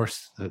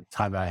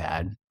time I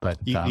had. But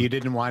you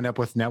didn't wind up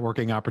with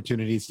networking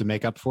opportunities to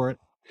make up for it?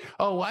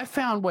 Oh, I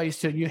found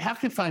ways you have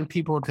to find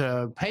people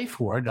to pay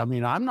for it. I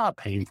mean, I'm not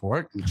paying for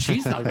it.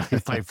 She's not going to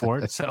pay for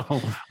it.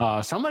 So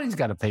somebody's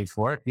got to pay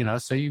for it,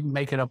 so you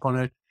make it up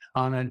on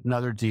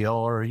another deal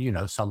or,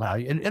 somehow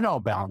it all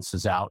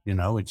balances out,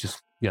 it's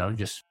just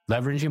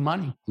leveraging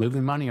money,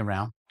 moving money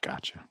around.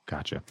 Gotcha.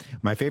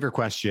 My favorite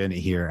question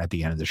here at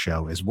the end of the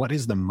show is, what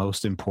is the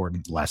most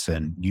important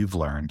lesson you've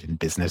learned in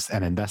business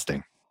and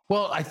investing?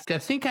 Well, I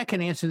think I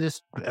can answer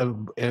this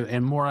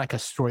in more like a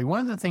story. One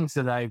of the things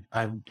that I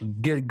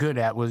get good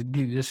at was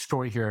this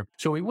story here.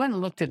 So we went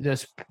and looked at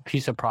this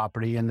piece of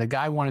property, and the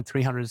guy wanted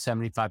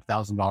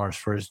 $375,000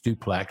 for his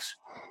duplex.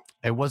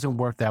 It wasn't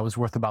worth that. It was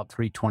worth about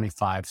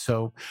 $325,000.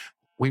 So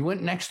we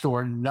went next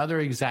door, another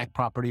exact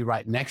property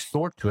right next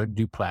door to a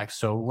duplex.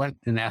 So went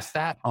and asked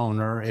that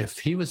owner if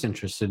he was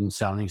interested in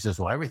selling. He says,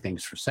 "Well,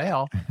 everything's for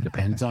sale.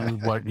 Depends on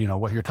what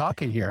you're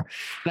talking here."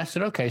 And I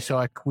said, "Okay."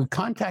 So we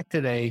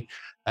contacted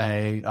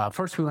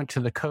first we went to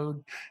the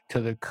code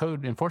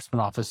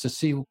enforcement office to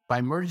see,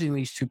 by merging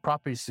these two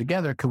properties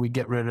together, could we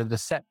get rid of the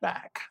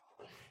setback,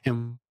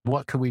 and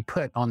what could we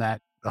put on that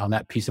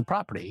piece of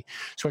property?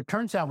 So it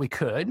turns out we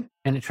could,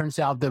 and it turns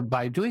out that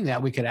by doing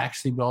that, we could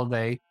actually build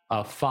a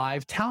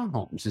 5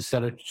 townhomes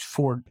instead of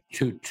two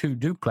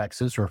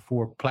duplexes or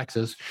 4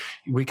 plexes.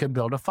 We could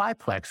build a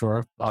 5-plex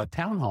or a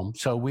townhome.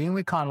 So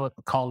we called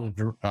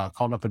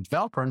up a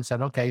developer and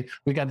said, okay,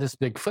 we got this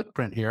big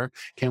footprint here.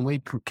 Can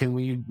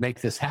we make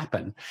this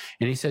happen?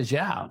 And he says,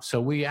 yeah.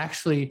 So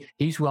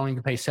he's willing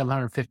to pay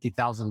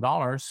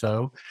 $750,000.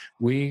 So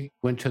we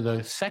went to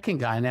the second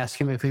guy and asked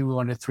him if he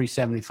wanted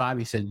 $375,000.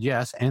 He said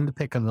yes, and the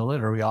pick of the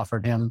litter. We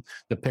offered him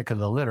the pick of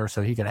the litter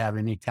so he could have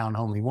any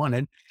townhome he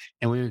wanted.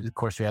 And we had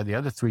the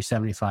other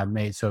 $375,000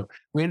 made. So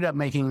we ended up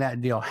making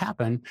that deal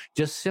happen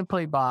just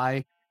simply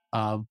by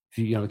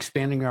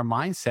expanding our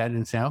mindset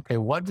and saying, okay,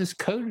 what does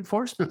code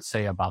enforcement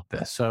say about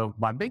this? So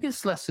my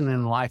biggest lesson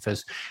in life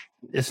is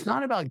it's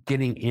not about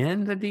getting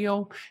in the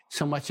deal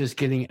so much as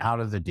getting out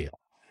of the deal.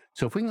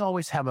 So if we can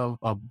always have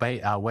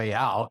a way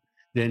out,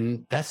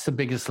 then that's the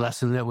biggest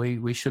lesson that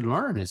we should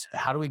learn is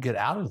how do we get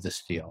out of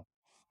this deal?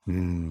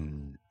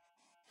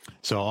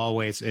 So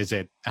always, is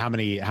it how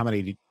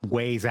many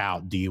ways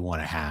out do you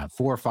want to have?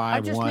 4 or 5?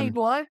 I just need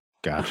one.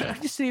 Gotcha. I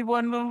just need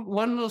one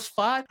little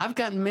spot. I've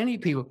gotten many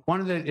people.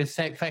 In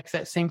fact,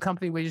 that same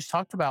company we just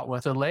talked about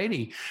was a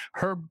lady.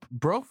 Her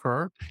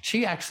broker,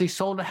 she actually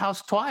sold a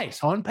house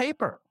twice on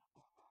paper.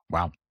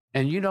 Wow.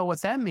 And you know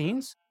what that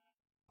means?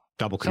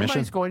 Double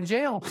commission. Somebody's going to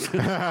jail.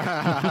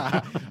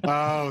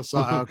 Oh, so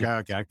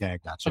okay,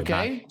 gotcha.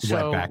 Okay,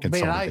 so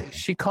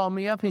she called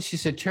me up and she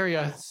said, Terry,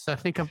 I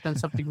think I've done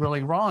something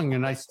really wrong,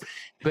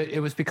 but it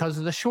was because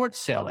of the short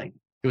selling.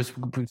 It was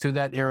through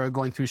that era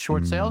going through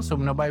short sales, so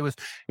it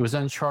was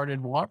uncharted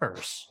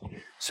waters.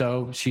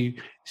 So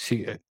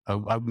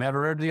I met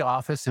her at the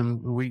office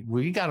and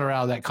we got her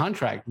out of that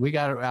contract. We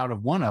got her out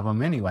of one of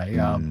them anyway.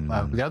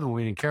 The other one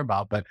we didn't care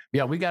about, but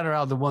yeah, we got her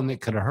out of the one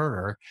that could have hurt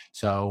her.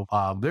 So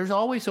there's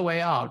always a way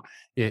out,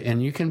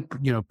 and you can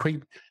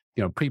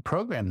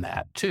pre-program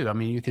that too. I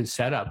mean, you can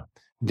set up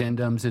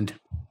addendums and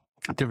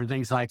different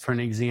things. Like, for an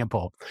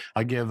example,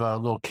 I'll give a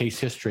little case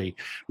history.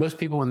 Most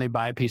people, when they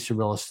buy a piece of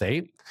real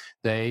estate,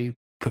 they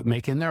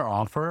make in their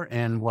offer.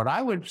 And what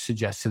I would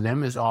suggest to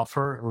them is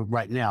offer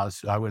right now,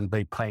 I wouldn't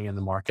be playing in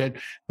the market,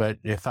 but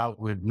if I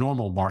would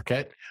normal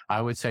market,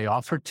 I would say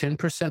offer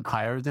 10%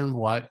 higher than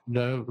what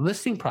the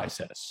listing price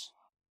is.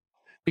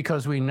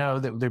 Because we know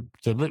that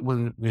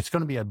when it's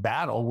going to be a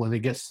battle when it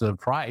gets to the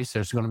price,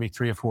 there's going to be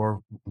 3 or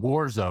 4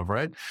 wars over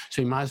it.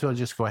 So you might as well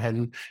just go ahead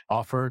and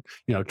offer,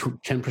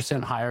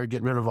 10% higher,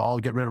 get rid of all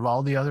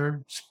the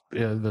other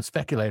the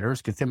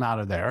speculators, get them out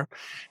of there.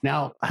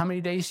 Now, how many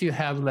days do you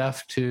have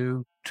left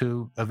to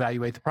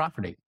evaluate the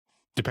property?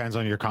 Depends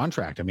on your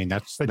contract. I mean,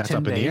 that's up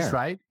in the air,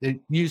 right?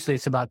 Usually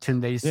it's about 10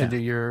 days to do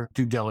your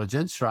due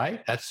diligence,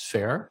 right? That's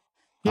fair.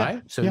 Yeah.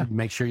 Right. So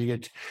make sure you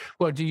get.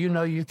 Well, do you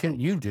know you can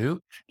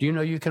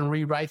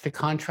rewrite the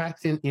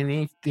contract in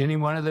any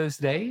one of those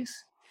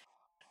days?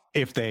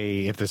 If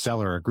the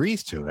seller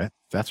agrees to it,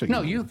 that's what.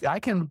 No, I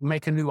can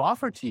make a new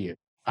offer to you.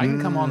 I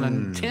can come on the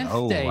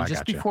 10th day,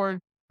 just before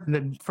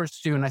the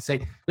first due, and I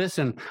say,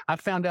 listen, I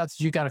found out that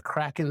you got a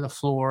crack in the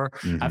floor.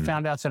 I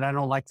found out that I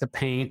don't like the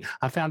paint.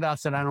 I found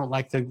out that I don't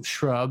like the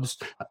shrubs.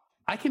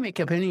 I can make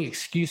up any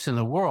excuse in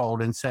the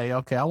world and say,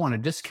 okay, I want a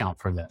discount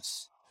for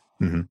this.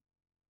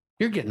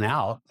 You're getting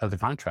out of the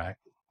contract.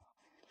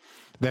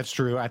 That's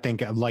true. I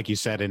think, like you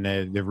said, in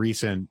the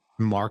recent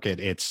market,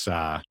 it's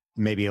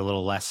maybe a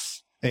little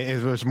less.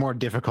 It was more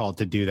difficult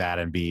to do that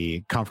and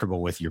be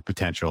comfortable with your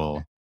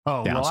potential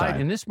downside.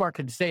 In this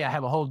market today, I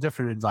have a whole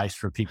different advice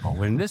for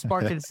people. In this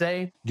market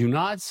today, do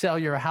not sell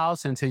your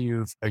house until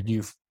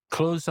you've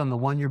closed on the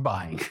one you're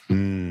buying.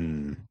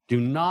 Do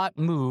not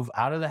move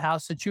out of the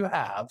house that you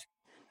have.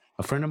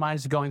 A friend of mine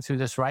is going through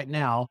this right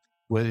now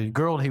with a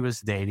girl he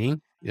was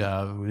dating.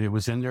 It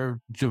was in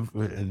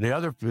the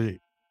other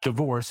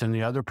divorce, and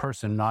the other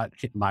person, not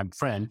my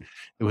friend,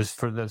 it was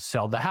for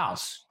sell the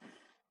house.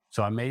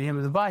 So I made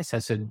him advice. I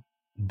said,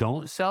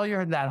 don't sell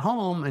that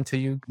home until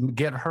you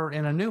get her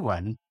in a new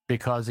one,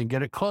 and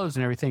get it closed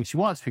and everything she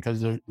wants,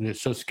 because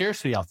there's so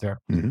scarcity out there.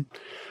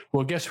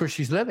 Well, guess where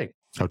she's living?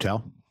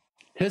 Hotel.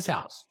 His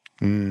house.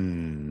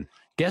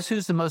 Guess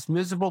who's the most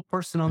miserable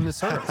person on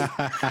this earth?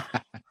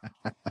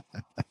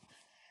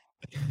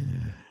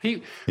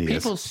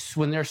 People,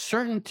 when their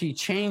certainty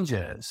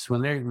changes,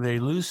 when they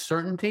lose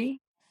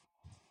certainty,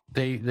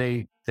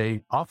 they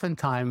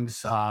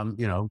oftentimes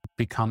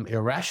become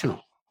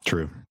irrational.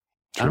 True.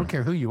 I don't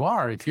care who you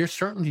are. If your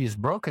certainty is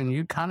broken,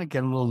 you kind of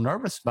get a little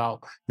nervous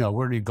about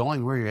where are you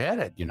going, where you're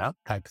headed,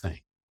 type thing.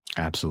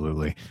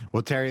 Absolutely.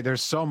 Well, Terry,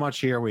 there's so much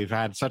here. We've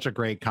had such a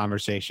great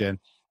conversation.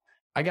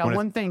 I got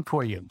one thing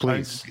for you,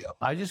 please.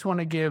 I just want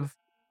to give,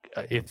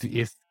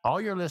 if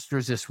all your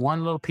listeners, this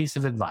one little piece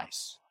of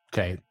advice.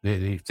 Okay,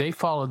 if they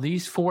follow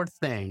these 4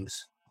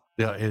 things,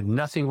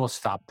 nothing will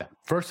stop them.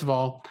 First of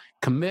all,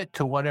 commit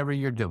to whatever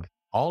you're doing.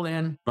 All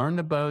in, burn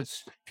the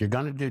boats. If you're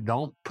going to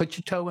don't put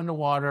your toe in the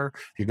water.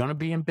 If you're going to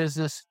be in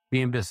business,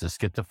 be in business.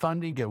 Get the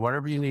funding, get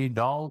whatever you need.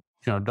 Don't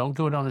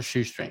do it on a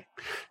shoestring.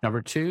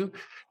 Number 2,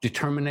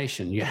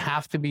 determination. You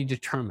have to be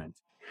determined.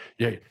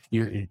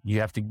 You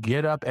have to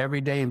get up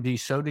every day and be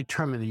so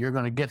determined that you're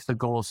going to get the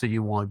goals that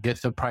you want,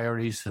 get the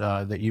priorities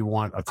that you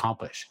want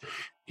accomplished.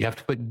 You have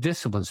to put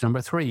disciplines.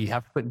 Number 3, you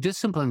have to put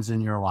disciplines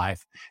in your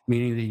life,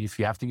 meaning that if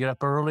you have to get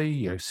up early,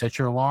 you set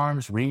your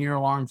alarms, ring your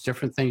alarms,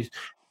 different things,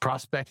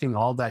 prospecting,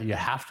 all that. You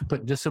have to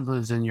put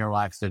disciplines in your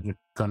life that are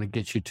going to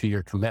get you to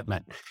your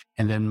commitment.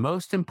 And then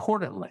most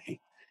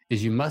importantly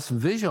is you must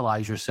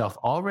visualize yourself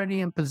already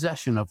in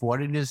possession of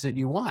what it is that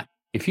you want.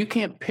 If you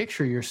can't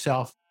picture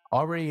yourself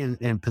already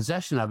in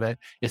possession of it,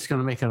 it's going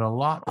to make it a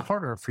lot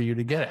harder for you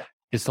to get it.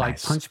 It's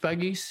like punch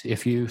buggies.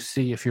 If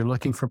you're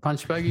looking for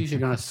punch buggies, you're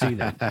going to see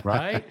them,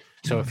 right?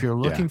 So if you're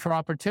looking for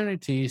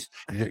opportunities,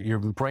 your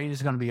brain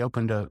is going to be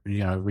open to,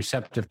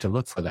 receptive to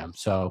look for them.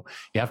 So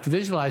you have to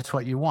visualize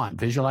what you want.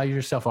 Visualize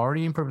yourself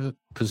already in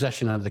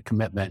possession of the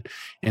commitment,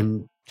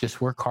 and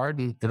just work hard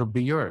and it'll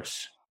be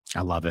yours.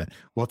 I love it.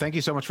 Well, thank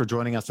you so much for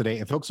joining us today.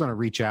 If folks want to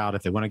reach out,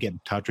 if they want to get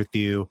in touch with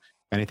you,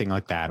 anything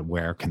like that,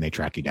 where can they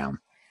track you down?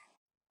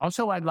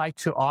 Also, I'd like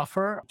to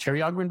offer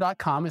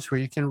terryogren.com is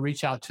where you can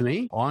reach out to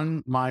me.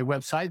 On my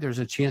website, there's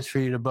a chance for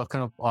you to book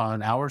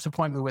an hour's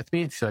appointment with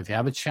me. So if you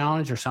have a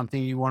challenge or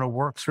something you want to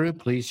work through,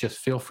 please just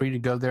feel free to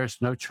go there.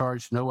 It's no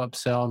charge, no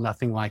upsell,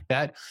 nothing like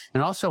that.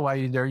 And also while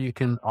you're there, you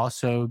can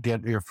also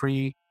get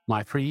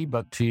my free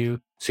ebook to you,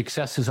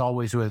 Success is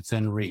Always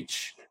Within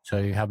Reach. So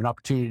you have an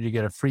opportunity to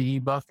get a free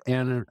ebook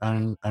and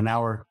an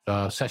hour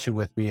session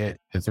with me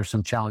if there's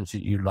some challenge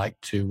that you'd like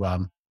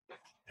to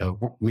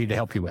me to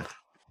help you with.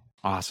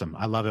 Awesome.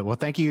 I love it. Well,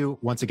 thank you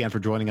once again for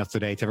joining us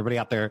today. To everybody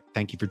out there,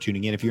 thank you for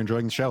tuning in. If you're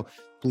enjoying the show,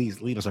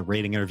 please leave us a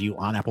rating and review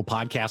on Apple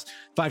Podcasts.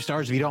 5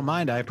 stars if you don't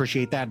mind. I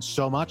appreciate that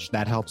so much.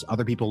 That helps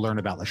other people learn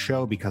about the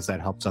show because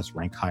that helps us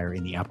rank higher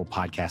in the Apple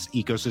Podcast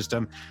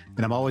ecosystem.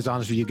 And I'm always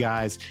honest with you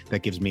guys.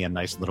 That gives me a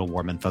nice little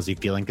warm and fuzzy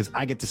feeling because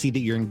I get to see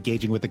that you're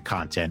engaging with the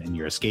content and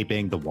you're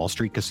escaping the Wall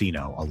Street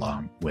casino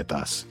along with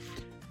us.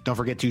 Don't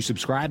forget to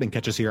subscribe and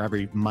catch us here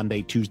every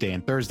Monday, Tuesday,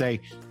 and Thursday.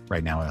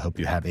 Right now, I hope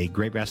you have a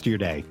great rest of your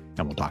day,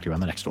 and we'll talk to you on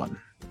the next one.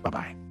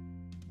 Bye-bye.